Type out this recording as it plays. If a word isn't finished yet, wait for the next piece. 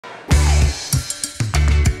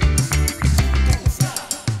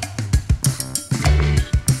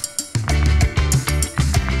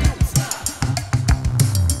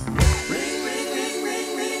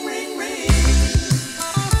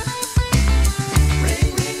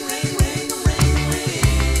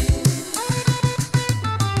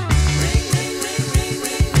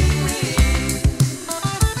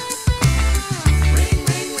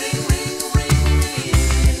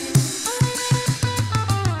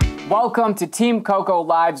Welcome to Team Coco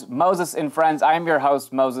Live's Moses and Friends. I am your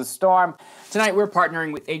host, Moses Storm. Tonight we're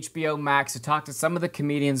partnering with HBO Max to talk to some of the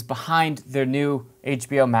comedians behind their new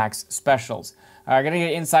HBO Max specials. We're going to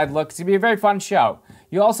get an inside look. It's going to be a very fun show.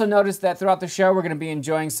 You'll also notice that throughout the show we're going to be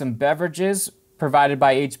enjoying some beverages provided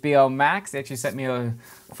by HBO Max. They actually sent me a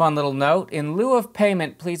fun little note. In lieu of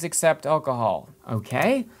payment, please accept alcohol.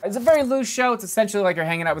 Okay? It's a very loose show. It's essentially like you're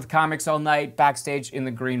hanging out with comics all night backstage in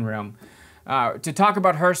the green room. To talk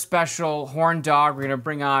about her special, Horn Dog, we're going to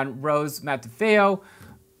bring on Rose Matafeo.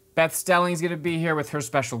 Beth Stelling is going to be here with her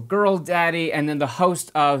special, Girl Daddy. And then the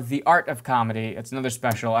host of The Art of Comedy, it's another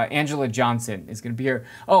special, Anjelah Johnson is going to be here.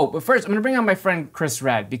 Oh, but first, I'm going to bring on my friend Chris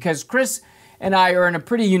Red, because Chris and I are in a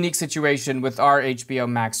pretty unique situation with our HBO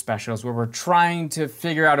Max specials where we're trying to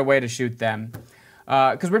figure out a way to shoot them.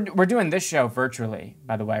 Because we're doing this show virtually,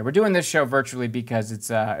 by the way. We're doing this show virtually because it's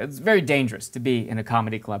very dangerous to be in a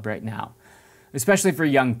comedy club right now, especially for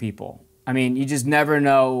young people. I mean, you just never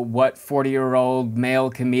know what 40-year-old male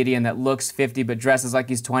comedian that looks 50 but dresses like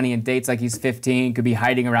he's 20 and dates like he's 15 could be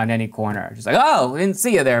hiding around any corner. Just like, oh, didn't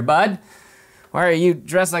see you there, bud. Why are you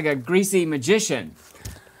dressed like a greasy magician?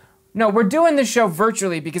 No, we're doing this show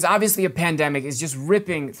virtually because obviously a pandemic is just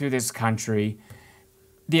ripping through this country.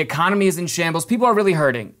 The economy is in shambles. People are really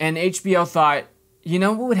hurting. And HBO thought, you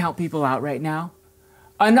know what would help people out right now?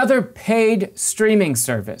 Another paid streaming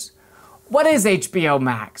service. What is HBO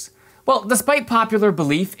Max? Well, despite popular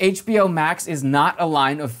belief, HBO Max is not a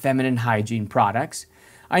line of feminine hygiene products.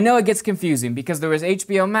 I know it gets confusing because there is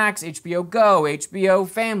HBO Max, HBO Go, HBO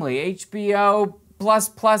Family, HBO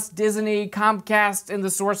Plus, Disney, Comcast, and the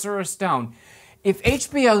Sorcerer's Stone. If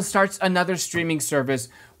HBO starts another streaming service,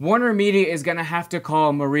 Warner Media is going to have to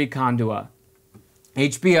call Marie Kondo.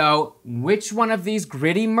 HBO, which one of these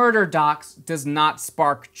gritty murder docs does not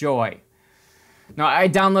spark joy? No, I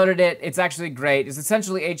downloaded it. It's actually great. It's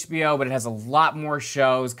essentially HBO, but it has a lot more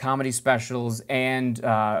shows, comedy specials, and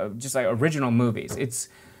just like original movies.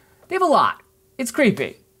 They have a lot. It's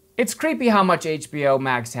creepy. It's creepy how much HBO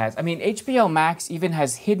Max has. I mean, HBO Max even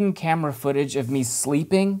has hidden camera footage of me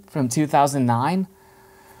sleeping from 2009.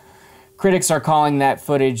 Critics are calling that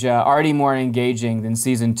footage already more engaging than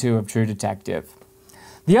season 2 of True Detective.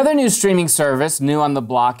 The other new streaming service, new on the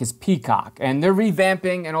block, is Peacock, and they're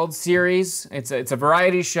revamping an old series. It's a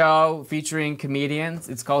variety show featuring comedians.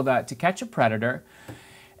 It's called To Catch a Predator.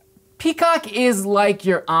 Peacock is like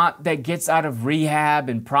your aunt that gets out of rehab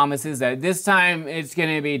and promises that this time it's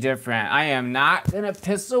gonna be different. I am not gonna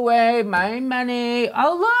piss away my money.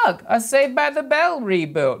 Oh look, a Saved by the Bell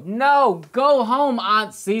reboot. No, go home,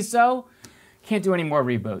 Aunt CISO. Can't do any more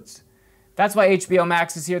reboots. That's why HBO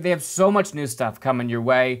Max is here. They have so much new stuff coming your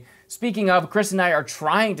way. Speaking of, Chris and I are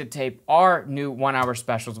trying to tape our new 1-hour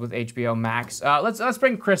specials with HBO Max. Let's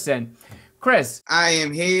bring Chris in. Chris. I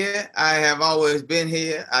am here. I have always been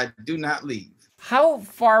here. I do not leave. How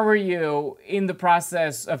far were you in the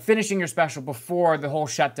process of finishing your special before the whole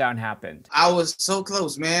shutdown happened? I was so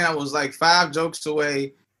close, man. I was like 5 jokes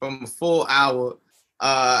away from a full hour.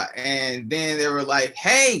 And then they were like,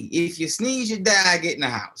 hey, if you sneeze, you die, get in the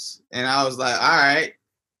house. And I was like, all right,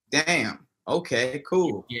 damn. Okay,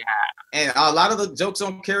 cool. Yeah. And a lot of the jokes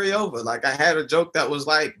don't carry over. Like I had a joke that was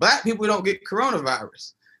like, black people don't get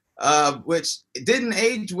coronavirus. Which didn't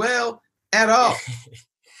age well at all.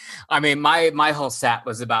 I mean, my whole set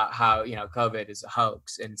was about how, COVID is a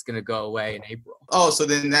hoax and it's going to go away in April. Oh, so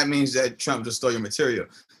then that means that Trump just stole your material.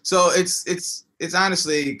 So it's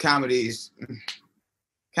honestly comedy's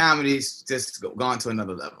just gone to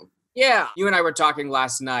another level. Yeah. You and I were talking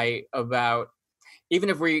last night about even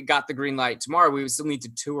if we got the green light tomorrow, we would still need to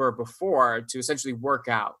tour before to essentially work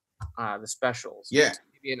out the specials. Yeah.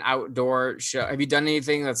 An outdoor show. Have you done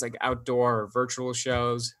anything that's like outdoor or virtual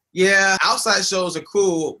shows? Yeah, outside shows are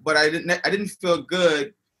cool, but I didn't feel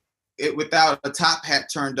good without a top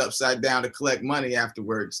hat turned upside down to collect money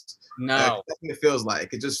afterwards. No, that's what it feels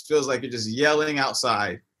like. It just feels like you're just yelling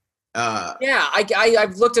outside. Yeah,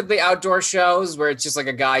 I've looked at the outdoor shows where it's just like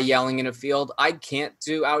a guy yelling in a field. I can't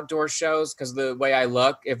do outdoor shows because the way I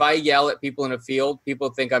look, if I yell at people in a field,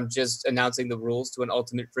 people think I'm just announcing the rules to an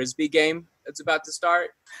ultimate frisbee game that's about to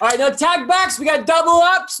start. All right, no tag backs. We got double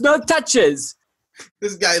ups, no touches.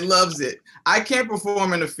 This guy loves it. I can't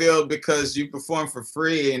perform in the field because you perform for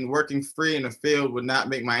free, and working free in the field would not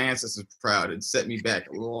make my ancestors proud. It'd set me back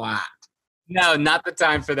a lot. No, not the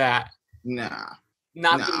time for that. Nah.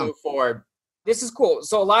 Not to move forward. This is cool.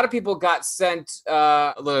 So a lot of people got sent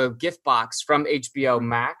a little gift box from HBO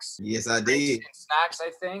Max. Yes, I did. Snacks, I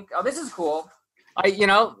think. Oh, this is cool.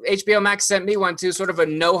 HBO Max sent me one too, sort of a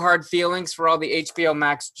no hard feelings for all the HBO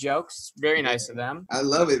Max jokes. Very nice of them. I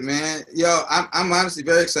love it, man. Yo, I'm honestly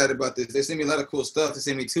very excited about this. They sent me a lot of cool stuff. They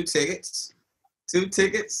sent me 2 tickets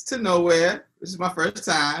to nowhere. This is my first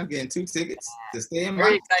time getting 2 tickets to stay in.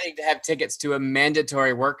 Very exciting to have tickets to a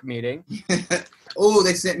mandatory work meeting. Oh,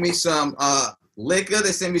 they sent me some liquor.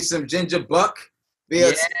 They sent me some ginger buck.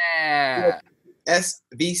 Yeah.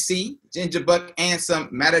 SVC, ginger buck, and some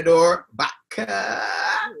Matador vodka.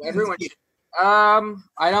 Everyone.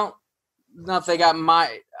 I don't know if they got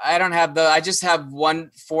I just have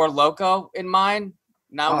 1 Four Loko in mine.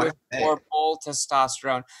 Not with 4 full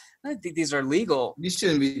testosterone. I don't think these are legal. You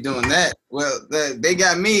shouldn't be doing that. Well, they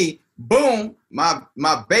got me. Boom, my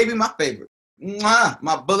baby, my favorite. Mwah,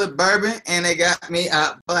 my Bullet Bourbon, and they got me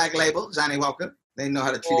Black Label, Johnny Walker. They know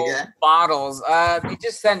how to treat a guy. Bottles. You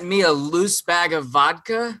just sent me a loose bag of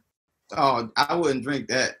vodka. Oh, I wouldn't drink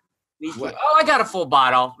that. What? Oh, I got a full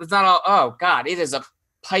bottle. It's not all. Oh God, it is a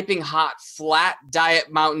piping hot, flat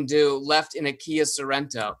diet Mountain Dew left in a Kia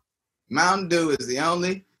Sorrento. Mountain Dew is the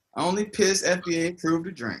only piss FDA approved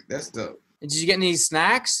to drink. That's dope. And did you get any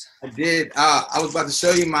snacks? I did. I was about to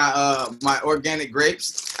show you my organic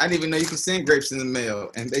grapes. I didn't even know you can send grapes in the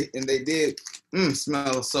mail, and they did.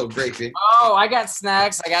 Smell so grapey. Oh, I got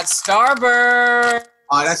snacks. I got Starburst.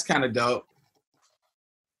 Oh, that's kind of dope.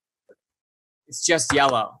 It's just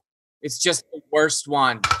yellow. It's just the worst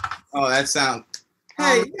one. Oh, that sounds.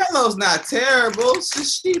 Hey, yellow's not terrible. It's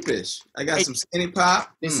just sheepish. I got some Skinny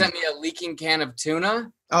Pop. They sent me a leaking can of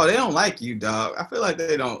tuna. Oh, they don't like you, dog. I feel like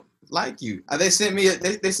they don't like you. They sent me a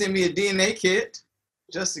DNA kit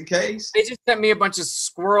just in case. They just sent me a bunch of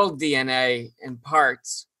squirrel DNA and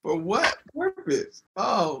parts. For what purpose?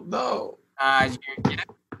 Oh no.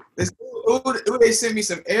 They sent me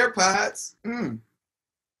some AirPods.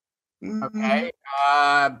 Okay.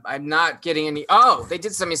 I'm not getting any. Oh, they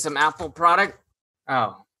did send me some Apple product.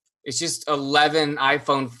 Oh, it's just 11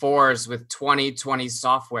 iPhone 4s with 2020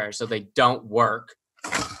 software, so they don't work.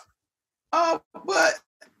 Oh, but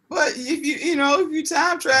if you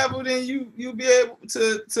time travel, then you'll be able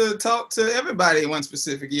to talk to everybody in one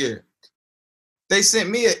specific year. They sent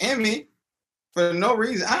me an Emmy for no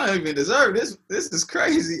reason. I don't even deserve this. This is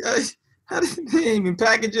crazy. They didn't even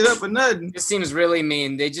package it up or nothing. This seems really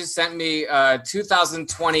mean. They just sent me a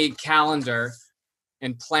 2020 calendar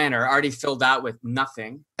and planner already filled out with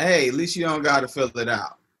nothing. Hey, at least you don't got to fill it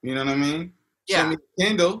out. You know what I mean? Yeah. Send me a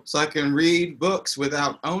Kindle so I can read books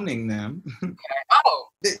without owning them. Okay. Oh.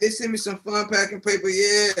 They sent me some fun packing paper.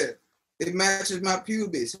 Yeah. It matches my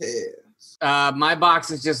pubis hair. My box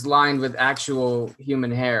is just lined with actual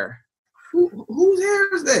human hair. Whose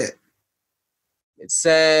hair is that? It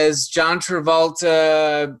says John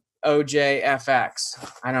Travolta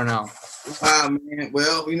OJFX. I don't know. Man.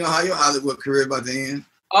 Well, you know how your Hollywood career about to end.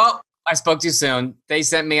 Oh, I spoke too soon. They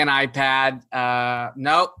sent me an iPad.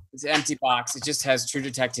 Nope, it's an empty box. It just has True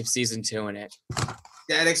Detective Season 2 in it.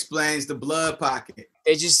 That explains the blood pocket.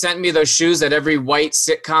 They just sent me those shoes that every white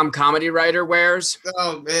sitcom comedy writer wears.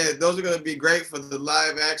 Oh, man, those are going to be great for the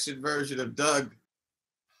live-action version of Doug.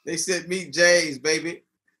 They sent me J's, baby.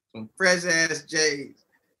 Some fresh-ass J's.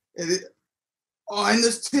 And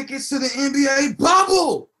there's tickets to the NBA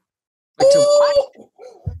bubble. Oh,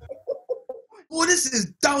 this is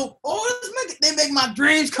dope. Oh, they make my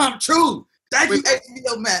dreams come true. Thank you,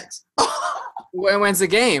 HBO Max. When's the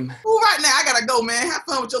game? Oh, right now, I gotta go, man. Have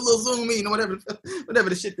fun with your little Zoom meeting or whatever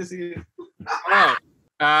the shit this is.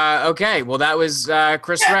 Oh, okay. Well, that was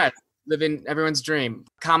Chris Redd, living everyone's dream.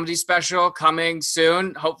 Comedy special coming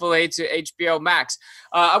soon, hopefully to HBO Max.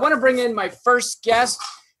 I want to bring in my first guest.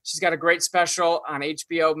 She's got a great special on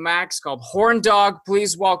HBO Max called Horn Dog.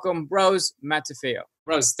 Please welcome Rose Matafeo.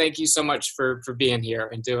 Rose, thank you so much for being here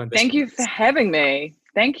and doing this. Thank you for having me.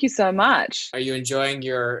 Thank you so much. Are you enjoying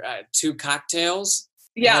your 2 cocktails?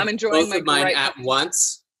 Yeah, I'm enjoying both of mine at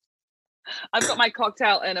once. I've got my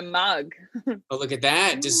cocktail in a mug. Oh, look at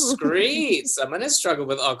that. Discreet. Someone has struggled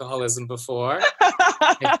with alcoholism before.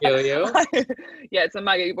 I feel you. Yeah, it's a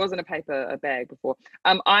mug. It wasn't a bag before.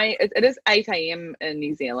 It is 8 a.m. in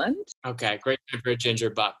New Zealand. Okay, great time for a ginger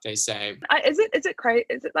buck, they say. Is it crazy?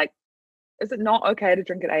 Is it not okay to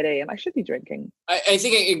drink at 8 a.m.? I should be drinking. I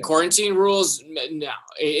think in quarantine rules, no,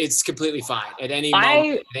 it's completely fine at any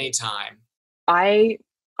moment, at any time. I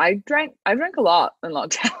drank a lot in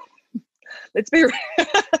lockdown. Let's be real.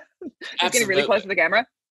 Just getting really close to the camera.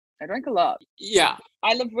 I drank a lot. Yeah.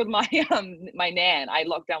 I lived with my my nan. I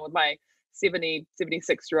locked down with my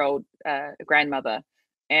 76-year-old grandmother,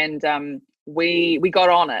 and we got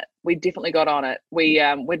on it. We definitely got on it.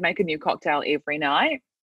 We'd make a new cocktail every night.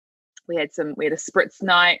 We had a spritz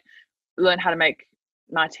night. Learned how to make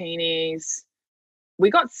martinis. We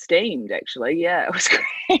got steamed, actually. Yeah, it was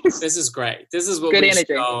great. This is great. This is what Good we energy.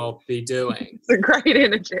 should all be doing. It's a great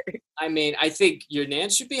energy. I mean, I think your nan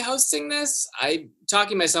should be hosting this. I'm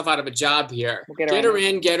talking myself out of a job here. We'll get her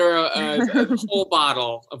in, get her a whole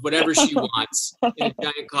bottle of whatever she wants in a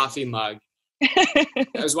giant coffee mug. I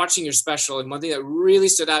was watching your special, and one thing that really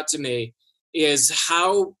stood out to me is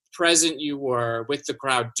how present you were with the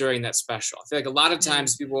crowd during that special. I feel like a lot of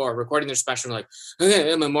times people are recording their special and like,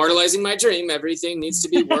 okay, I'm immortalizing my dream. Everything needs to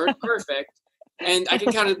be word perfect. And I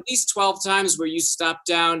can count at least 12 times where you stopped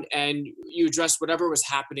down and you addressed whatever was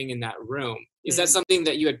happening in that room. Is that something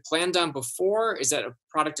that you had planned on before? Is that a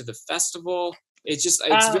product of the festival? It's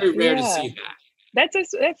very rare to see that. That's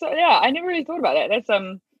I never really thought about that.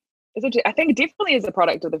 I think it definitely is a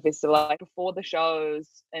product of the festival. Like before the shows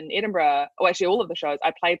in Edinburgh, or actually all of the shows,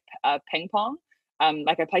 I played ping pong.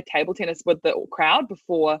 I played table tennis with the crowd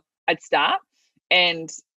before I'd start. And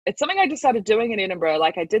it's something I just started doing in Edinburgh.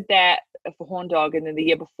 Like I did that for Horn Dog, and then the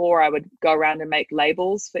year before I would go around and make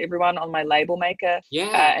labels for everyone on my label maker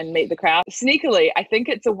and meet the crowd. Sneakily, I think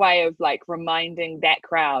it's a way of like reminding that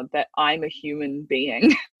crowd that I'm a human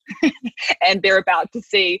being and they're about to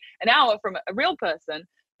see an hour from a real person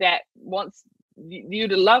that wants you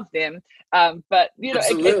to love them, but you know,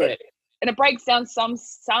 it breaks down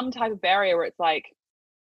some type of barrier where it's like,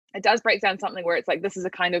 it does break down something where it's like, this is a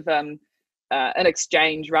kind of an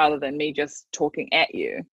exchange rather than me just talking at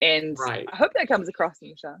you. And I hope that comes across in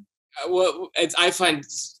the show. I find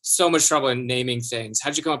so much trouble in naming things.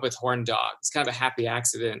 How'd you come up with Horn Dog? It's kind of a happy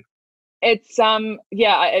accident. It's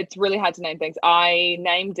it's really hard to name things. I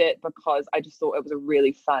named it because I just thought it was a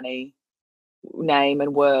really funny name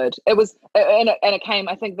and word. It was, and it came,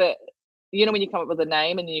 I think that, you know, when you come up with a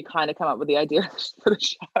name and then you kind of come up with the idea for the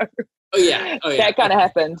show. Oh yeah. That kind of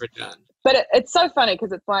happened. But it's so funny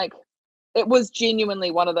because it's like, it was genuinely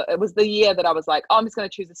it was the year that I was like, oh, I'm just going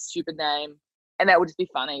to choose a stupid name and that would just be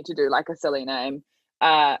funny to do, like a silly name.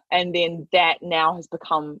 And then that now has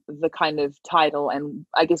become the kind of title and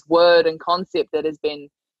I guess word and concept that has been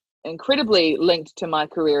incredibly linked to my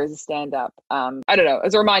career as a stand-up. I don't know,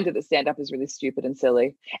 as a reminder that stand-up is really stupid and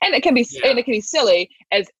silly, and it can be silly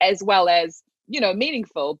as well as, you know,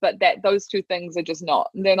 meaningful, but that those two things are just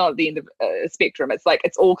they're not at the end of a spectrum. It's like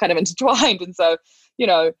it's all kind of intertwined. And so, you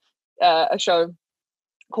know, a show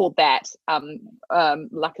called that,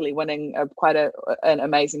 luckily winning quite an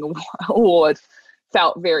amazing award,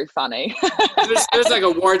 felt very funny. there's like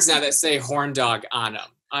awards now that say Horn Dog on them.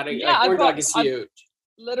 Horn Dog is huge.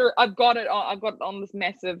 Literally, I've got it on this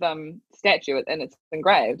massive statue, and it's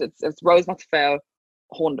engraved. It's Rose Matafeo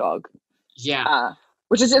Horn Dog. Yeah.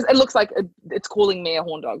 Which is just, it looks like it's calling me a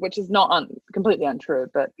horn dog, which is not completely untrue,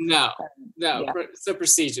 but no, it's so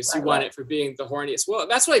prestigious. You won it for being the horniest. Well,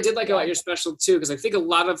 that's what I did like about your special too, because I think a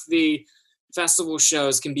lot of the festival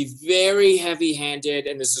shows can be very heavy-handed,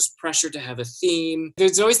 and there's this pressure to have a theme.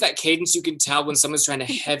 There's always that cadence you can tell when someone's trying to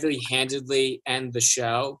heavily-handedly end the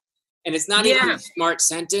show, and it's not even a smart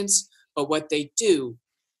sentence, but what they do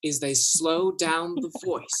is they slow down the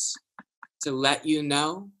voice to let you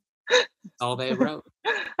know all they wrote.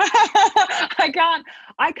 I can't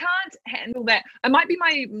handle that. It might be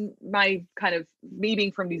my kind of me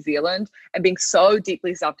being from New Zealand and being so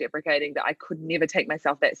deeply self-deprecating that I could never take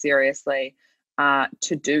myself that seriously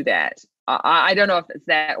to do that. I don't know if it's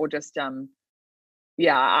that or just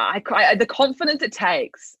the confidence it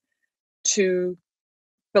takes to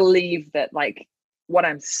believe that like what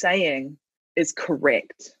I'm saying is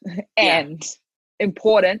correct and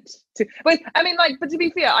important but to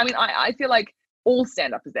be fair, I mean, I feel like all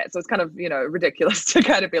stand-up is that, so it's kind of, you know, ridiculous to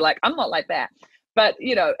kind of be like, I'm not like that, but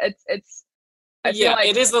you know, it's I feel like,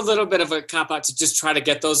 it is a little bit of a cop-out to just try to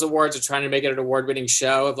get those awards or trying to make it an award-winning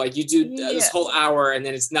show of like, you do this whole hour and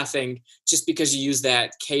then it's nothing just because you use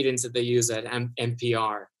that cadence that they use at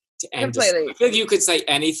NPR to end. Completely. I feel like you could say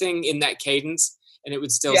anything in that cadence and it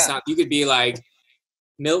would still sound, you could be like,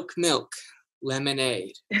 milk,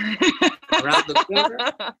 lemonade. Around the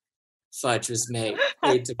corner, fudge was made,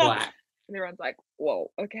 fade to black. And everyone's like, whoa,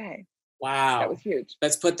 okay. Wow. That was huge.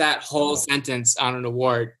 Let's put that whole sentence on an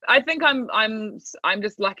award. I think I'm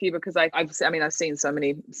just lucky because I've seen so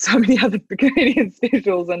many other comedian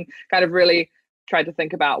specials and kind of really tried to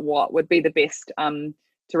think about what would be the best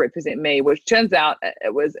to represent me, which turns out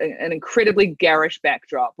it was an incredibly garish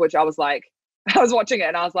backdrop, which I was watching it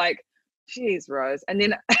and I was like, geez, Rose. And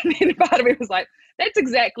then part of me was like, that's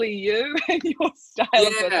exactly you and your style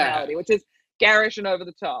of personality, which is garish and over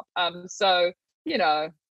the top. So, you know,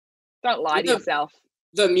 don't lie to yourself.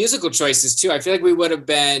 The musical choices too. I feel like we would have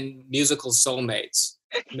been musical soulmates.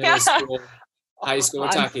 Middle school. high school. We're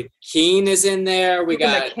talking Keen is in there. We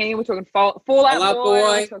got Keen. We're talking Fall Out Boy.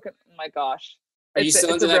 We're talking, oh my gosh. Are you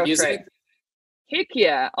still into that music? Heck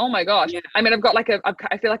yeah. Oh my gosh. Yeah. I mean, I feel like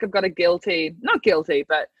I've got not guilty,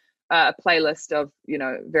 but a playlist of,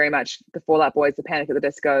 very much the Fall Out Boys, the Panic at the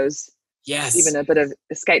Discos. Yes. Even a bit of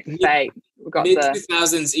Escape the Fate. We've got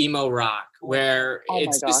mid-2000s emo rock, where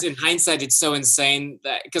it's just, in hindsight, it's so insane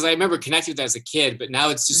that, because I remember connecting with that as a kid, but now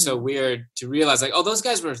it's just so weird to realize, like, oh, those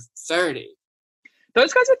guys were 30.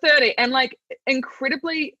 Those guys were 30 and, like,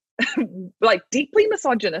 incredibly, like, deeply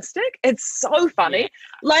misogynistic. It's so funny. Yeah.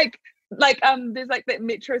 Like, there's, like, that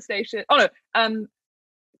metro station. Oh, no.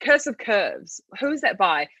 Curse of Curves. Who's that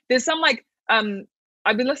by? There's some, like,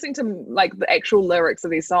 I've been listening to like the actual lyrics of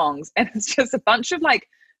these songs, and it's just a bunch of, like,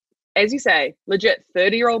 as you say, legit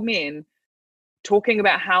 30-year-old men talking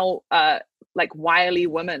about how like wily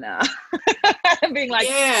women are. Being like,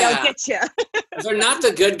 they'll get you. They're not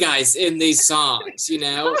the good guys in these songs,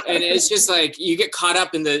 and it's just like you get caught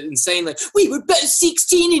up in the insane, like, we were both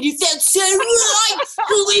 16 and you felt so right.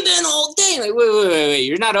 We've been all day. Like, wait.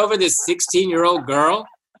 You're not over this 16-year-old girl?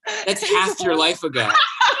 That's half your life ago.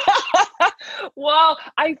 Well,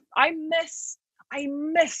 I miss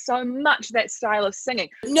so much that style of singing.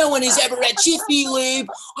 No one has ever had Jiffy Lube.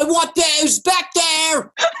 I want those back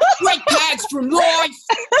there. Great pads from life.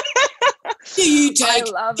 Do you take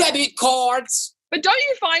debit cards? But don't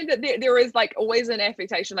you find that there is, like, always an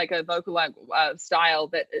affectation, like a vocal style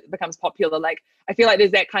that becomes popular? Like, I feel like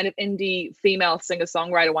there's that kind of indie female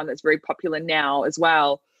singer-songwriter one that's very popular now as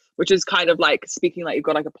well, which is kind of like speaking like you've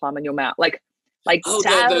got like a plum in your mouth, like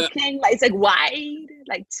talking, like it's like wide,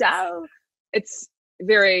 like so. It's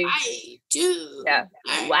very. I do. Yeah.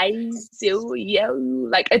 Wide, so yo,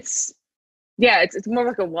 like it's more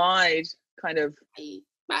like a wide kind of. And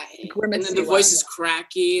then the voice is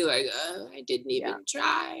cracky, like, oh, I didn't even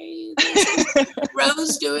try.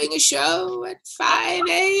 Rose doing a show at 5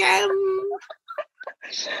 a.m.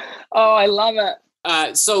 Oh, I love it.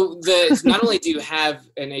 So not only do you have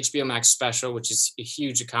an HBO Max special, which is a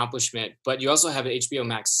huge accomplishment, but you also have an HBO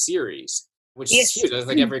Max series, which is huge. That's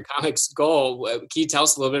like every comic's goal. Can you tell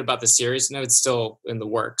us a little bit about the series? No, it's still in the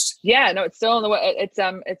works. Yeah, no, it's still in the works. It's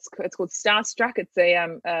called Starstruck. It's a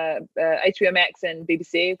HBO Max and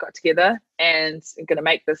BBC got together and are going to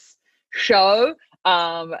make this show.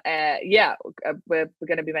 We're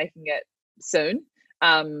going to be making it soon.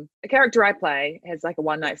 A character I play has like a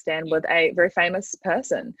one-night stand with a very famous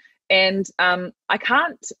person, and I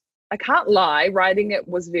can't lie. Writing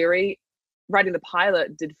the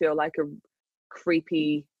pilot did feel like a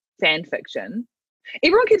creepy fan fiction.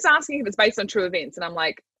 Everyone keeps asking if it's based on true events, and I'm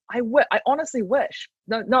like, I honestly wish.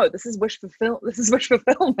 No, this is wish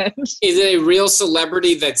fulfillment. Is it a real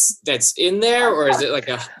celebrity that's in there, or is it like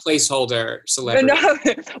a placeholder celebrity?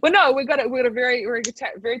 No, we've got a very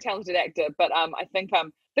talented actor, but I think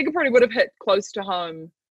it probably would have hit close to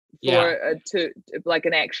home for to like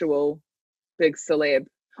an actual big celeb.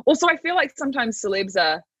 Also, I feel like sometimes celebs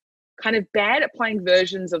are kind of bad at playing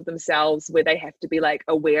versions of themselves where they have to be like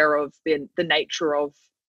aware of the nature of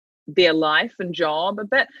their life and job a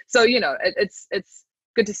bit. So, it's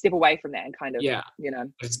good to step away from that and kind of,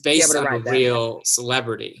 it's based on a real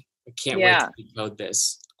celebrity. I can't wait to decode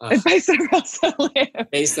this. It's based on a real celebrity.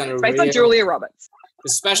 Based on Julia Roberts. The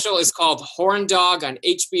special is called Horn Dog on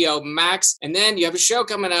HBO Max. And then you have a show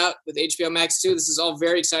coming out with HBO Max too. This is all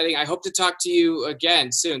very exciting. I hope to talk to you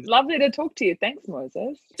again soon. Lovely to talk to you. Thanks,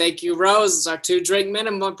 Moses. Thank you, Rose. This is our 2-drink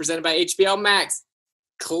minimum presented by HBO Max.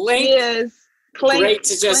 Clink. Yes. Clink. Great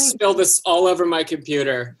to just spill this all over my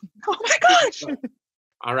computer. Oh my gosh.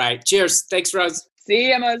 All right. Cheers. Thanks, Rose. See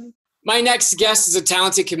you, Moses. My next guest is a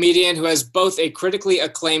talented comedian who has both a critically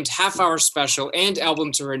acclaimed half-hour special and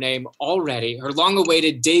album to her name already. Her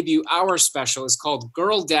long-awaited debut hour special is called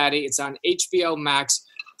Girl Daddy. It's on HBO Max.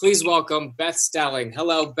 Please welcome Beth Stelling.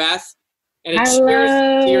 Hello, Beth. And a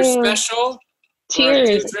cheers to your special.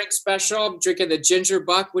 Cheers. Drink special. I'm drinking the Ginger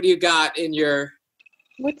Buck. What do you got in your...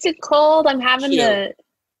 What's it called? I'm having the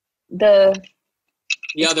other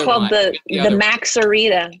called one. the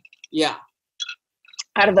Maxarita. Yeah.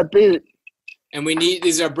 Out of a boot. And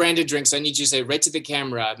these are branded drinks. I need you to say right to the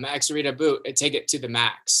camera, Maxarita boot, and take it to the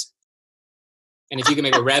max. And if you can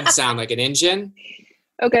make a rev sound like an engine.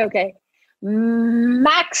 Okay.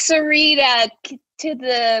 Maxarita to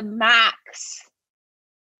the max.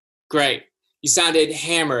 Great. You sounded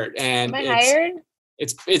hammered. And am I hired?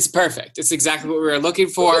 It's perfect. It's exactly what we were looking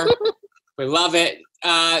for. We love it.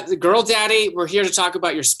 The Girl Daddy, we're here to talk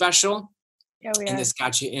about your special. Yeah, we in are. this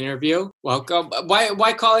gotcha interview. Welcome.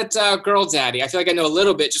 Why call it Girl Daddy? I feel like I know a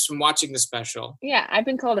little bit just from watching the special. Yeah, I've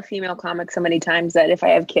been called a female comic so many times that if I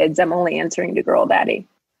have kids, I'm only answering to Girl Daddy.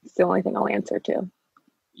 It's the only thing I'll answer to.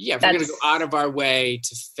 Yeah, if we're going to go out of our way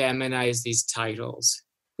to feminize these titles.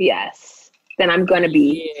 Yes. Then I'm going to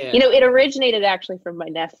be, Yeah. it originated actually from my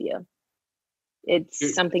nephew.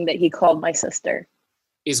 It's something that he called my sister.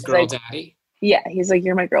 Is Girl Daddy? Yeah, he's like,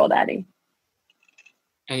 you're my Girl Daddy.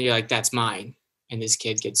 And you're like, that's mine. And this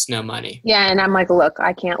kid gets no money. Yeah, and I'm like, look,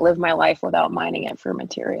 I can't live my life without mining it for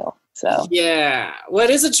material. So yeah, well,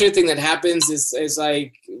 it is a true thing that happens. Is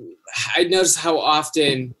like, I notice how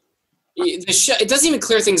often the show, it doesn't even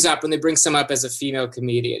clear things up when they bring someone up as a female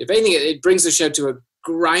comedian. If anything, it brings the show to a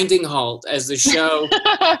grinding halt as the show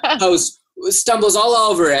host stumbles all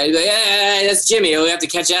over it. Like, hey, that's Jimmy. We have to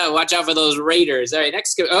catch out. Watch out for those Raiders. All right,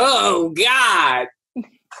 next. Oh God.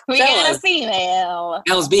 we got a female.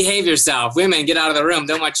 Fellas, behave yourself. Women, get out of the room.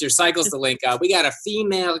 Don't want your cycles to link up. We got a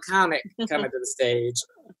female comic coming to the stage.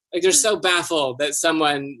 Like, they're so baffled that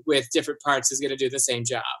someone with different parts is going to do the same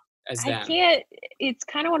job as them. I can't. It's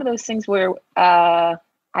kind of one of those things where I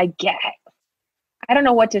don't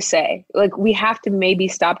know what to say. Like, we have to maybe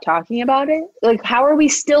stop talking about it. Like, how are we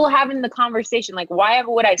still having the conversation? Like, why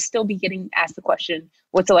would I still be getting asked the question,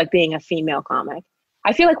 what's it like being a female comic?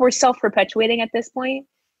 I feel like we're self-perpetuating at this point.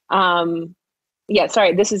 Yeah,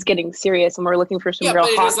 sorry, this is getting serious and we're looking for some real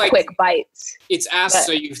hot, quick bites. It's asked,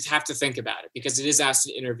 so you have to think about it because it is asked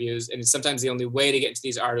in interviews, and it's sometimes the only way to get into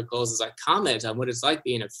these articles is like comment on what it's like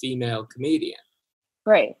being a female comedian.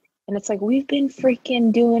 Right. And it's like, we've been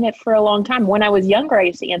freaking doing it for a long time. When I was younger, I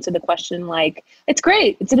used to answer the question like, it's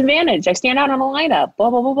great, it's an advantage, I stand out on a lineup, blah,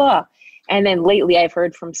 blah, blah, blah. And then lately I've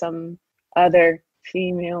heard from some other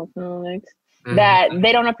female comics that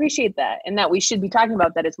they don't appreciate that and that we should be talking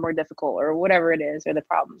about that it's more difficult or whatever it is or the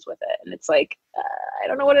problems with it. And it's like, I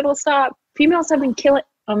don't know what it'll stop. Females have been killing.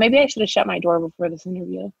 Oh, maybe I should have shut my door before this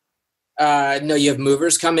interview. No, you have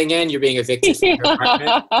movers coming in. You're being evicted from your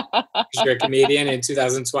apartment because you're a comedian in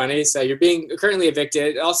 2020. So you're being currently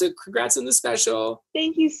evicted. Also, congrats on the special.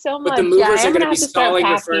 Thank you so much. But the movers are going to be stalling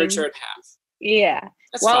your furniture in half. Yeah.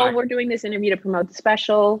 That's well, fine. We're doing this interview to promote the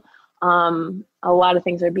special. A lot of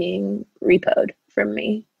things are being repoed from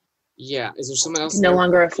me. Yeah. Is there someone else? No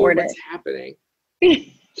longer afford it. What's happening?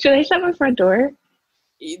 Should I shut my front door?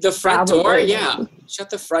 The front door? Yeah. Shut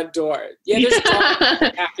the front door. Yeah, there's a dog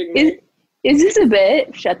attacking me. Is this a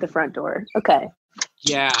bit? Shut the front door. Okay.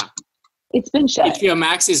 Yeah. It's been shut. HBO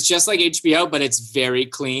Max is just like HBO, but it's very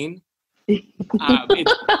clean. It's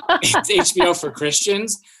HBO for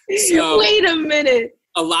Christians. So wait a minute.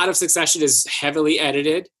 A lot of Succession is heavily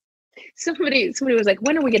edited. Somebody was like,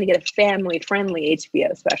 when are we going to get a family-friendly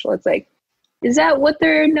HBO special? It's like, is that what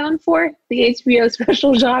they're known for? The HBO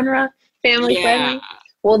special genre? Family-friendly?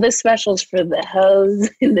 Well, this special's for the hoes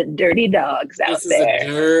and the dirty dogs out there. This is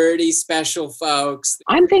a dirty special, folks.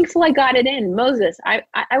 I'm thankful I got it in. Moses, I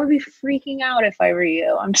would be freaking out if I were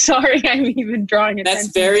you. I'm sorry I'm even drawing attention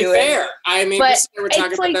That's very to fair. It. I mean, But we were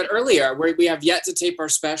talking about that earlier, where we have yet to tape our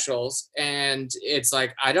specials, and it's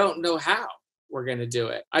like, I don't know how we're going to do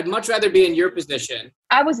it. I'd much rather be in your position.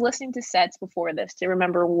 I was listening to sets before this to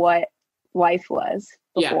remember what life was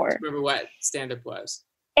before. Yeah, remember what stand-up was.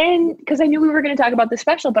 And because I knew we were going to talk about the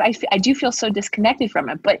special, but I do feel so disconnected from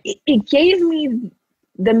it. But it gave me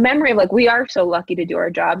the memory of like, we are so lucky to do our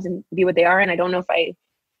jobs and be what they are. And I don't know if I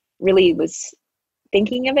really was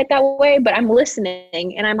thinking of it that way, but I'm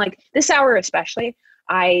listening and I'm like, this hour especially,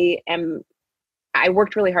 I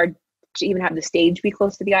worked really hard to even have the stage be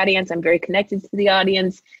close to the audience. I'm very connected to the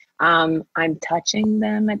audience. I'm touching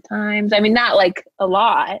them at times. I mean, not like a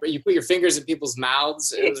lot. But you put your fingers in people's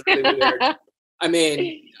mouths. It was really weird. I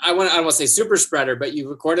mean, I don't want to say super spreader, but you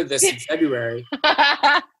recorded this in February,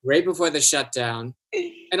 right before the shutdown.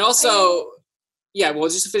 And also, yeah, well,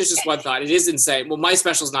 just to finish this one thought, it is insane. Well, my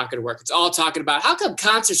special's not going to work. It's all talking about how come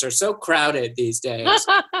concerts are so crowded these days.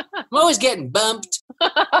 I'm always getting bumped.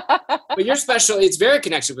 But your special, it's very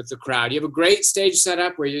connected with the crowd. You have a great stage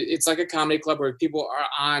setup where it's like a comedy club where people are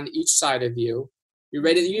on each side of you. You're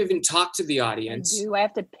ready. You even talk to the audience. I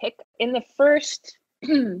have to pick in the first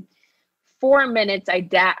 4 minutes. I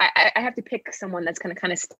have to pick someone that's going to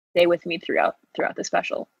kind of stay with me throughout the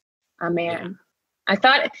special. A man. Yeah. I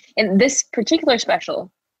thought in this particular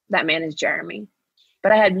special, that man is Jeremy.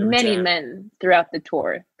 But I had many men throughout the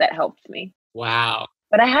tour that helped me. Wow.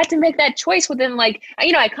 But I had to make that choice within, like,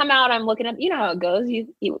 I come out, I'm looking at, how it goes.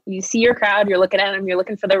 You see your crowd, you're looking at them, you're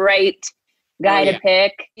looking for the right guy to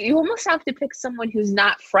pick. You almost have to pick someone who's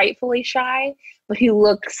not frightfully shy, but who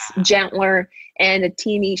looks gentler and a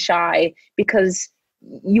teeny shy, because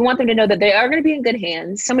you want them to know that they are going to be in good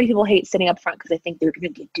hands. So many people hate sitting up front because they think they're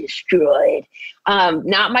going to get destroyed.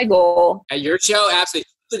 Not my goal. At your show, absolutely.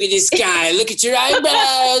 Look at this guy. Look at your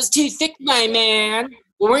eyebrows. Too thick, my man.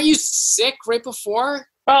 Well, weren't you sick right before?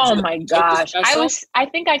 Oh my gosh. I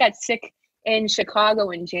think I got sick in Chicago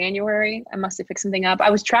in January. I must have picked something up. I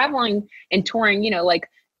was traveling and touring, like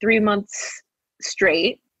 3 months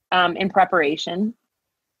straight in preparation.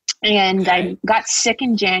 And I got sick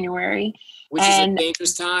in January. Which is a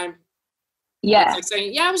dangerous time. Yeah. It's like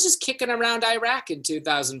saying, I was just kicking around Iraq in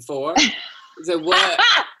 2004. So what?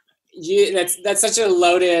 That's such a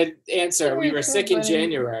loaded answer. We were sick in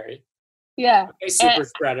January. Yeah. Okay, super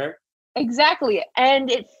spreader. Exactly.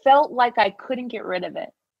 And it felt like I couldn't get rid of it.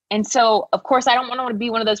 And so, of course, I don't want to be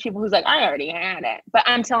one of those people who's like, I already had it. But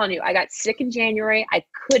I'm telling you, I got sick in January. I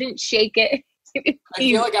couldn't shake it. I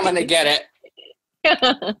feel like I'm going to get it.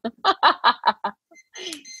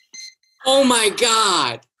 Oh my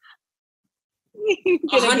God.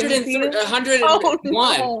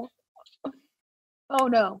 101. Oh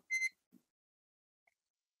no.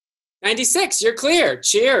 96, you're clear.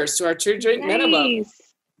 Cheers to our 2-drink minimum.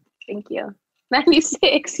 Thank you.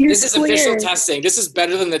 96, you're This is clear. official testing. This is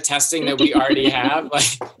better than the testing that we already have.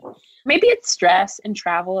 Maybe it's stress and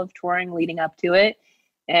travel of touring leading up to it.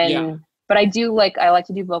 But I like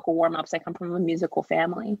to do vocal warm-ups. I come from a musical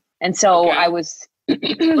family. And so I was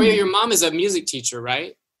your mom is a music teacher,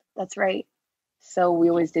 right? That's right. So we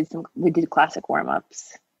always did classic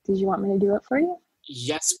warm-ups. Did you want me to do it for you?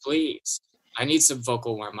 Yes, please. I need some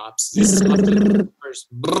vocal warm-ups. First.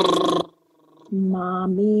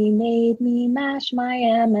 Mommy made me mash my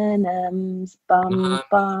M&Ms. Bum,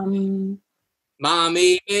 bum.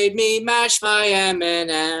 Mommy made me mash my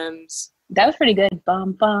M&Ms. That was pretty good.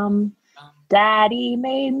 Bum, bum. Daddy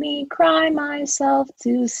made me cry myself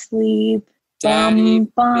to sleep. Daddy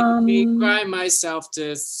bum, made me cry myself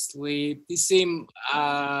to sleep. You seem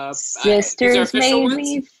Sisters made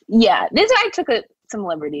me. Yeah, I took some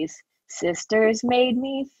liberties. Sisters made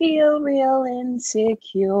me feel real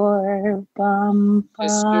insecure. Bum, bum.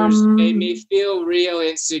 Sisters made me feel real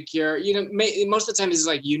insecure. Most of the time this is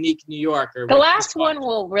like Unique New York. The last one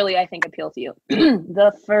will really, I think, appeal to you.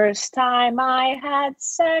 The first time I had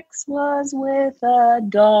sex was with a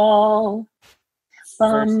doll.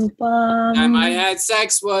 Bum, bum. Time I had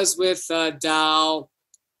sex was with a doll.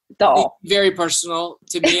 Very personal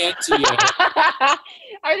to me and to you.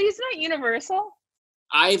 Are these not universal?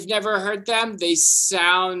 I've never heard them. They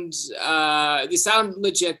sound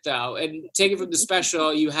legit though. And take it from the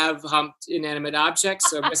special, you have humped inanimate objects.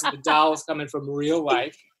 So I'm guessing the doll is coming from real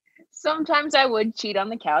life. Sometimes I would cheat on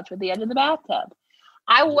the couch with the edge of the bathtub.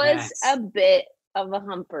 I was a bit of a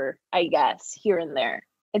humper, I guess, here and there.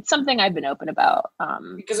 It's something I've been open about.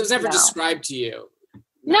 Because it was never described to you.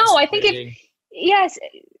 No, I think yes.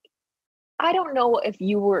 I don't know if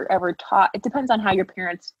you were ever taught. It depends on how your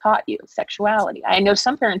parents taught you sexuality. I know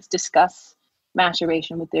some parents discuss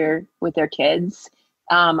masturbation with their kids.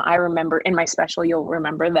 I remember in my special, you'll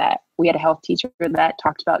remember that we had a health teacher that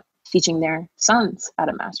talked about teaching their sons how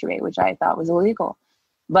to masturbate, which I thought was illegal.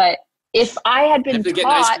 But if I had been get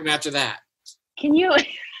ice cream after that. Can you?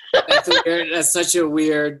 That's such a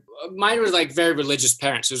weird. Mine was like very religious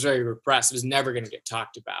parents. It was very repressed. It was never going to get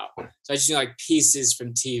talked about. So I just knew like pieces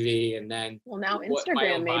from TV, and then now Instagram my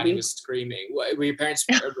own maybe body was screaming. Were your parents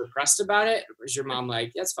repressed about it? Or was your mom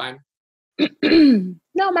like, that's fine?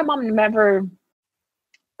 No, my mom never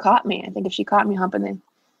caught me. I think if she caught me humping the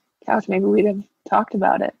couch, maybe we'd have talked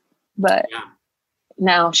about it. But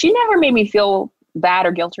no, she never made me feel bad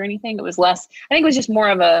or guilt or anything. It was less. I think it was just more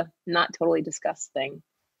of a not totally discussed thing.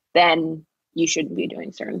 Then you shouldn't be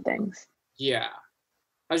doing certain things. Yeah.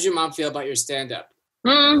 How does your mom feel about your stand-up?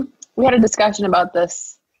 We had a discussion about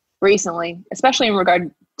this recently, especially in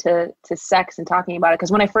regard to sex and talking about it.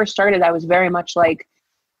 Because when I first started, I was very much like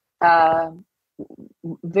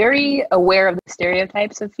very aware of the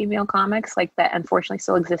stereotypes of female comics, like that unfortunately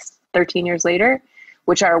still exist 13 years later,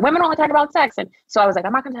 which are women only talk about sex. And so I was like,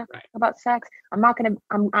 I'm not going to talk about sex. I'm not going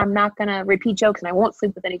to repeat jokes, and I won't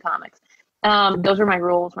sleep with any comics. Those were my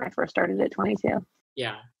rules when I first started at 22.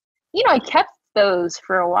 Yeah. I kept those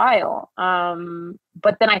for a while.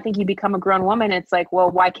 But then I think you become a grown woman. It's like, well,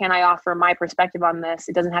 why can't I offer my perspective on this?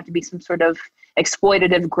 It doesn't have to be some sort of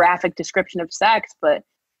exploitative graphic description of sex, but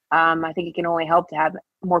I think it can only help to have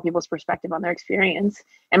more people's perspective on their experience.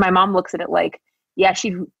 And my mom looks at it like, yeah,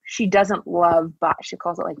 she doesn't love, she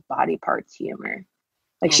calls it like body parts humor.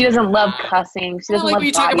 Like she doesn't love cussing. She doesn't love when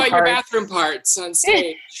you talk about parts. your bathroom parts on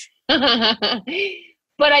stage.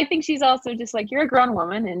 But I think she's also just like, you're a grown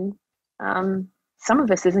woman, and some of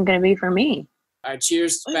this isn't going to be for me.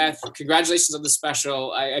 Cheers, Beth. Congratulations on the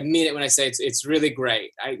special. I mean it when I say it's really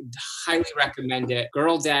great. I highly recommend it.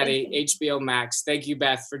 Girl Daddy, HBO Max. Thank you,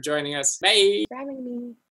 Beth, for joining us. Bye. For having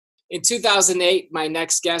me. In 2008, my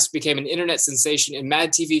next guest became an internet sensation and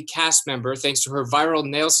Mad TV cast member thanks to her viral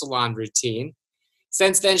nail salon routine.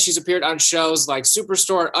 Since then, she's appeared on shows like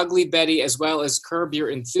Superstore, Ugly Betty, as well as Curb Your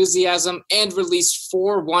Enthusiasm, and released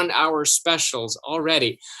 4 one-hour specials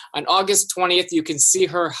already. On August 20th, you can see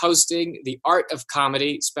her hosting the Art of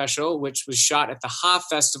Comedy special, which was shot at the Ha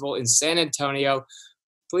Festival in San Antonio.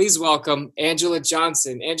 Please welcome Anjelah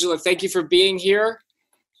Johnson. Anjelah, thank you for being here.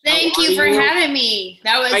 Thank you for having me.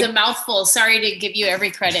 That was a mouthful. Sorry to give you every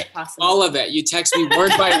credit possible. All of it. You text me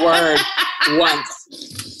word by word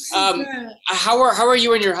once. How are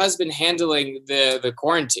you and your husband handling the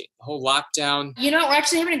quarantine, the whole lockdown? You know, we're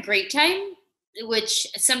actually having a great time, which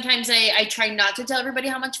sometimes I try not to tell everybody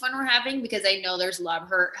how much fun we're having because I know there's a lot of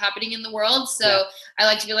hurt happening in the world. So I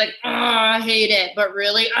like to be like, oh, I hate it, but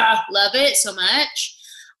really, love it so much.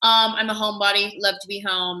 I'm a homebody, love to be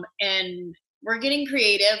home, and we're getting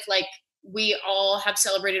creative. Like, we all have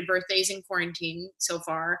celebrated birthdays in quarantine so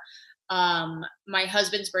far. My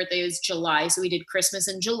husband's birthday is July, so we did Christmas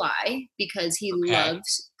in July because he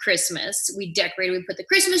loves Christmas. We decorated, we put the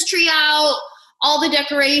Christmas tree out, all the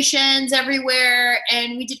decorations everywhere,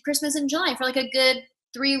 and we did Christmas in July for like a good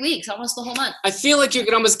 3 weeks, almost the whole month. I feel like you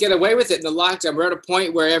can almost get away with it in the lockdown. We're at a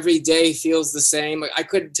point where every day feels the same. Like, I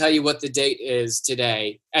couldn't tell you what the date is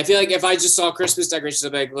today. I feel like if I just saw Christmas decorations,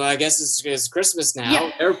 I'd be like, well, I guess it's Christmas now.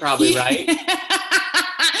 Yeah. They're probably right.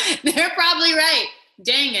 They're probably right.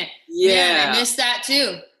 Dang it. Yeah. Man, I missed that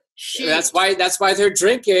too. Shoot. That's why they're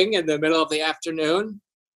drinking in the middle of the afternoon.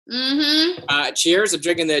 Mm-hmm. Cheers. I'm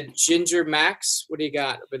drinking the Ginger Max. What do you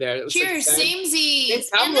got over there? Cheers. Samesies.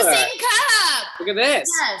 In the same cup. Look at this.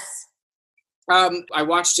 Yes. I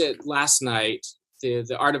watched it last night,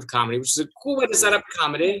 the Art of Comedy, which is a cool way to set up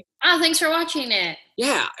comedy. Oh, thanks for watching it.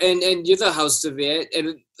 Yeah, and you're the host of it,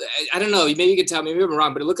 and I don't know, maybe you could tell me, maybe I'm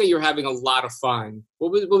wrong, but it looked like you were having a lot of fun.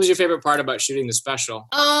 What was your favorite part about shooting the special?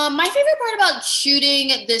 My favorite part about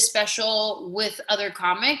shooting this special with other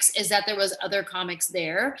comics is that there was other comics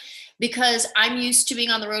there, because I'm used to being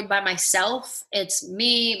on the road by myself. It's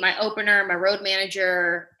me, my opener, my road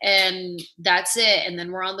manager, and that's it. And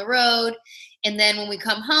then we're on the road. And then when we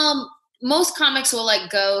come home, most comics will like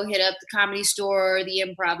go hit up the Comedy Store, the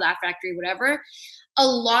Improv, Laugh Factory, whatever. A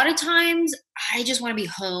lot of times I just want to be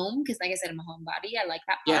home because, like I said, I'm a homebody. I like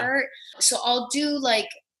that part. Yeah. So I'll do like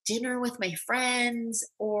dinner with my friends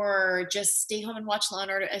or just stay home and watch Law &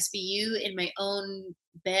 Order SVU in my own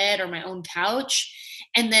bed or my own couch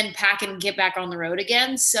and then pack and get back on the road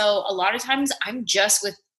again. So a lot of times I'm just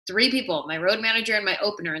with 3 people, my road manager and my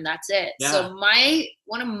opener, and that's it. Yeah. So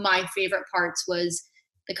one of my favorite parts was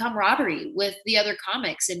the camaraderie with the other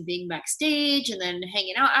comics and being backstage and then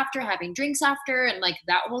hanging out after, having drinks after, and like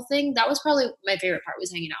that whole thing. That was probably my favorite part,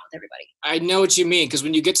 was hanging out with everybody. I know what you mean, because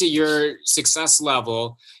when you get to your success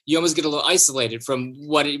level, you almost get a little isolated from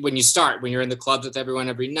when you start, when you're in the clubs with everyone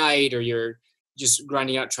every night, or you're just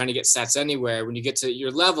grinding out trying to get sets anywhere. When you get to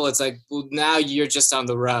your level, it's like, well, now you're just on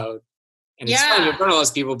the road. And it's fun, you're in front of all those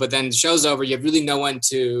people, but then the show's over, you have really no one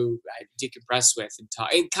to decompress with and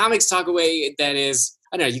talk. And comics talk a way that is,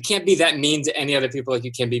 I don't know, you can't be that mean to any other people like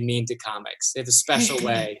you can be mean to comics. They have a special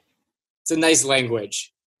way. It's a nice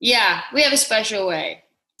language. Yeah, we have a special way.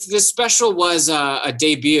 This special was a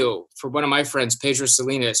debut for one of my friends, Pedro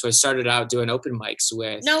Salinas, who I started out doing open mics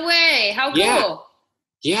with. No way. How cool.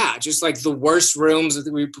 Yeah, just like the worst rooms.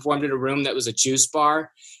 We performed in a room that was a juice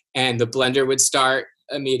bar, and the blender would start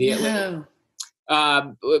immediately. Yeah.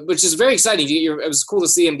 Which is very exciting. It was cool to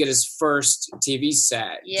see him get his first TV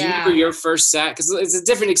set. Yeah. Do you remember your first set? Because it's a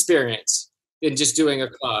different experience than just doing a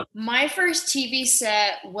club. My first TV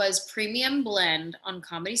set was Premium Blend on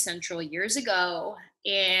Comedy Central years ago.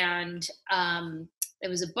 And it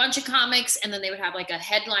was a bunch of comics, and then they would have like a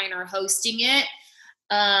headliner hosting it.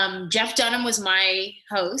 Jeff Dunham was my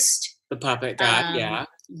host. The puppet guy, yeah.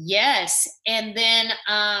 Yes. And then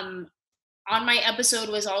on my episode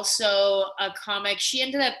was also a comic. She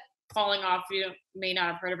ended up falling off. You may not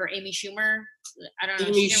have heard of her, Amy Schumer. I don't know.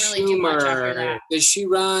 Amy she didn't really do much after that. Does she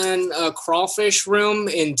run a crawfish room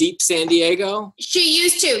in deep San Diego? She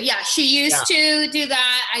used to. Yeah, she used to do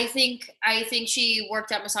that. I think she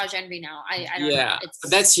worked at Massage Envy now. I don't know. Yeah,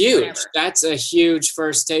 that's huge. Whatever. That's a huge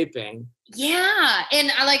first taping. Yeah, and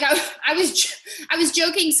I was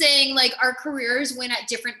joking saying like our careers went at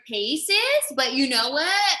different paces, but you know what?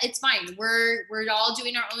 It's fine. We're all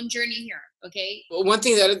doing our own journey here. Okay. Well, one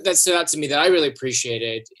thing that stood out to me that I really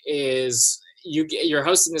appreciated is you're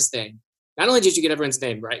hosting this thing. Not only did you get everyone's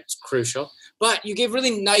name right, it's crucial, But you gave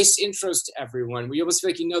really nice intros to everyone where you almost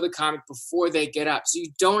feel like you know the comic before they get up. So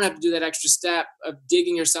you don't have to do that extra step of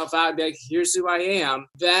digging yourself out and be like, here's who I am.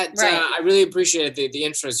 That I really appreciated the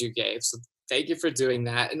intros you gave. So thank you for doing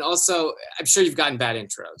that. And also, I'm sure you've gotten bad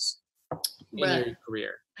intros in your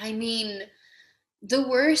career. I mean, the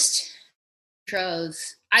worst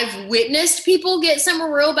intros. I've witnessed people get some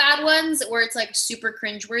real bad ones where it's like super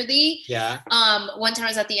cringeworthy. Yeah. One time I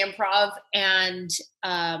was at the Improv and,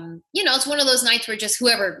 it's one of those nights where just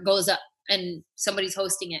whoever goes up and somebody's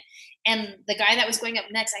hosting it. And the guy that was going up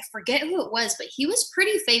next, I forget who it was, but he was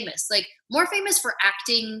pretty famous, like more famous for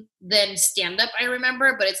acting than stand-up, I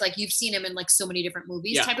remember. But it's like you've seen him in like so many different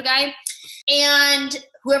movies type of guy. And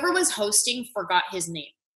whoever was hosting forgot his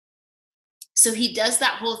name. So he does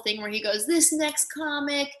that whole thing where he goes, this next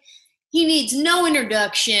comic, he needs no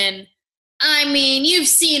introduction. I mean, you've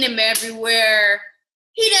seen him everywhere.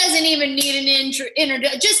 He doesn't even need an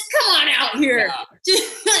introduction. Just come on out here. Yeah.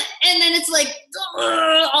 And then it's like,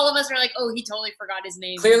 all of us are like, oh, he totally forgot his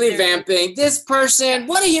name. Clearly vamping. This person,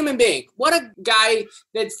 what a human being. What a guy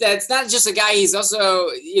that's not just a guy, he's also,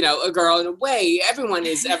 a girl in a way. Everyone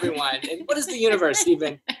is everyone. And what is the universe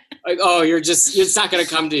even? Like, oh, it's not going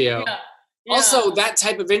to come to you. Yeah. Yeah. Also, that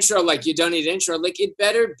type of intro, like you don't need an intro, like it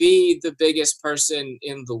better be the biggest person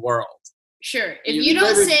in the world. Sure. If you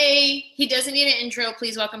don't say he doesn't need an intro,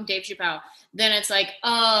 please welcome Dave Chappelle, then it's like,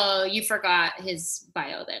 oh, you forgot his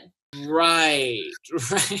bio then. Right.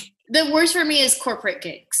 The worst for me is corporate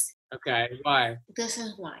gigs. Okay. Why? This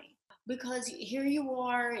is why. Because here you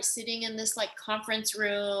are sitting in this like conference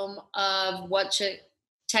room of what's a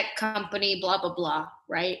tech company, blah, blah, blah,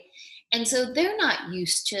 right? And so they're not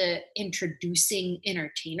used to introducing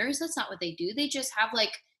entertainers. That's not what they do. They just have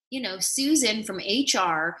like, Susan from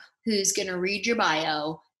HR who's going to read your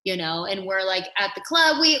bio, and we're like at the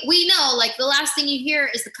club, we know like the last thing you hear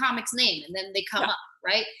is the comic's name and then they come up,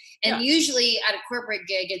 right? And usually at a corporate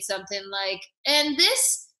gig, it's something like, and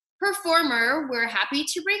this performer, we're happy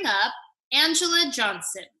to bring up Anjelah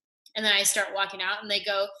Johnson. And then I start walking out and they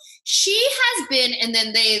go, she has been, and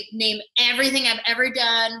then they name everything I've ever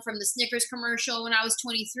done from the Snickers commercial when I was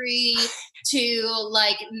 23 to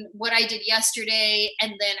like what I did yesterday.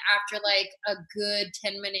 And then after like a good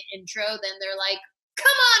 10-minute intro, then they're like, come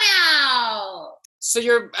on out. So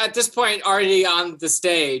you're at this point already on the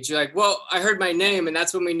stage. You're like, well, I heard my name and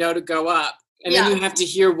that's when we know to go up. And then you have to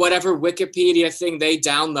hear whatever Wikipedia thing they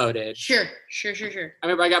downloaded. Sure. I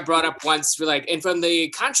remember I got brought up once for like, and from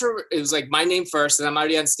the it was like my name first, and I'm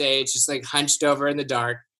already on stage, just like hunched over in the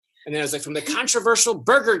dark. And then it was like from the controversial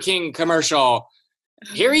Burger King commercial.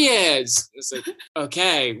 Here he is. It's like,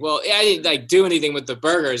 okay, well, I didn't like do anything with the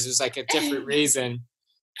burgers. It was like a different reason.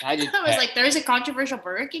 I was like, there's a controversial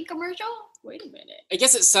Burger King commercial? Wait a minute. I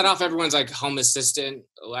guess it set off everyone's like home assistant,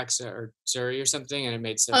 Alexa or Siri or something, and it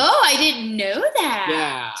made sense. Oh, I didn't know that.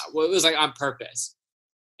 Yeah, well, it was like on purpose.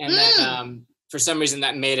 And then for some reason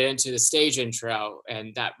that made it into the stage intro,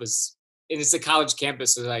 and it's a college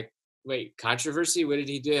campus, so like, wait, controversy? What did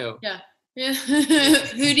he do? Yeah.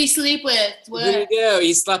 Who'd he sleep with? What did he do?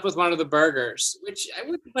 He slept with one of the burgers, which I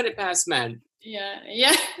wouldn't put it past men.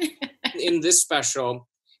 Yeah. In this special,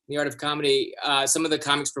 The Art of Comedy, some of the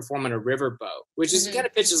comics perform on a riverboat, which is kind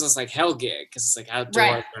of pitches us like hell gig because it's like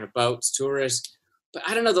outdoors, on a boat, it's tourists. But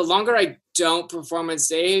I don't know, the longer I don't perform on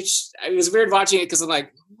stage, it was weird watching it because I'm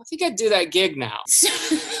like, I think I'd do that gig now.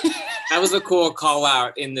 That was a cool call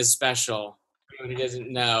out in this special. Anyone who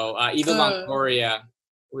doesn't know, Eva Longoria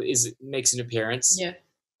makes an appearance in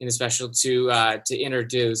the special to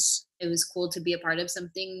introduce. It was cool to be a part of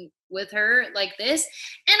something with her like this,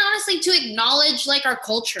 and honestly to acknowledge like our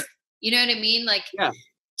culture, you know what I mean, like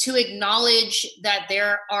to acknowledge that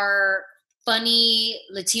there are funny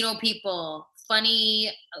Latino people,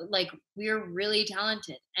 like we're really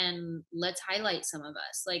talented, and let's highlight some of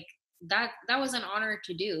us. Like that was an honor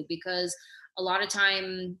to do, because a lot of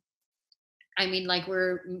time, I mean, like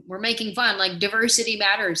we're making fun, like diversity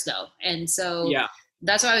matters though, and so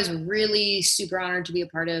that's why I was really super honored to be a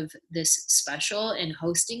part of this special and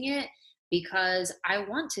hosting it, because I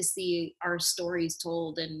want to see our stories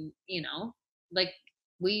told, and, like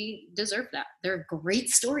we deserve that. They're great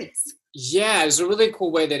stories. Yeah, it was a really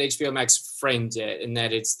cool way that HBO Max framed it, and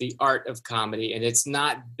that it's the art of comedy, and it's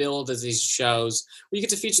not billed as these shows where you get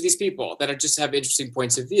to feature these people that just have interesting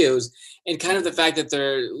points of views, and kind of the fact that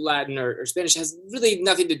they're Latin or Spanish has really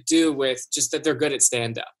nothing to do with just that they're good at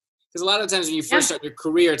stand-up. Because a lot of times when you first start your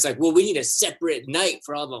career, it's like, well, we need a separate night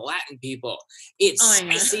for all the Latin people. It's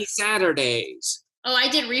Spicy Saturdays. Oh, I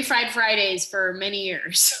did Refried Fridays for many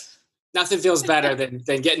years. Nothing feels better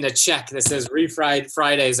than getting a check that says Refried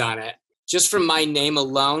Fridays on it. just from my name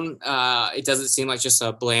alone, it doesn't seem like just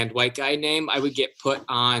a bland white guy name. I would get put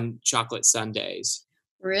on chocolate sundaes.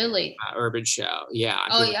 Really? Urban Show. Yeah.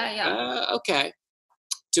 Yeah. Okay.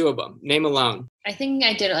 2 of them. Name alone. I think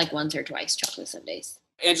I did it like once or twice, chocolate sundaes.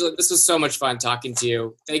 Anjelah, this was so much fun talking to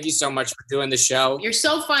you. Thank you so much for doing the show. You're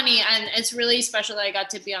so funny, and it's really special that I got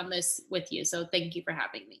to be on this with you. So thank you for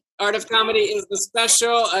having me. Art of Comedy is the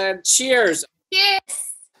special. Cheers. Cheers.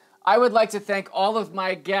 I would like to thank all of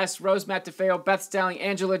my guests, Rose Matafeo, Beth Stelling,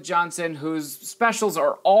 Anjelah Johnson, whose specials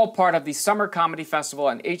are all part of the Summer Comedy Festival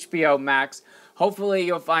on HBO Max. Hopefully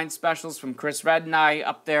you'll find specials from Chris Red and I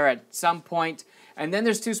up there at some point. And then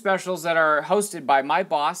there's 2 specials that are hosted by my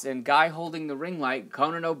boss and guy holding the ring light,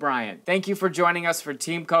 Conan O'Brien. Thank you for joining us for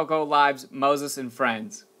Team Coco Live's Moses and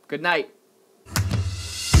Friends. Good night.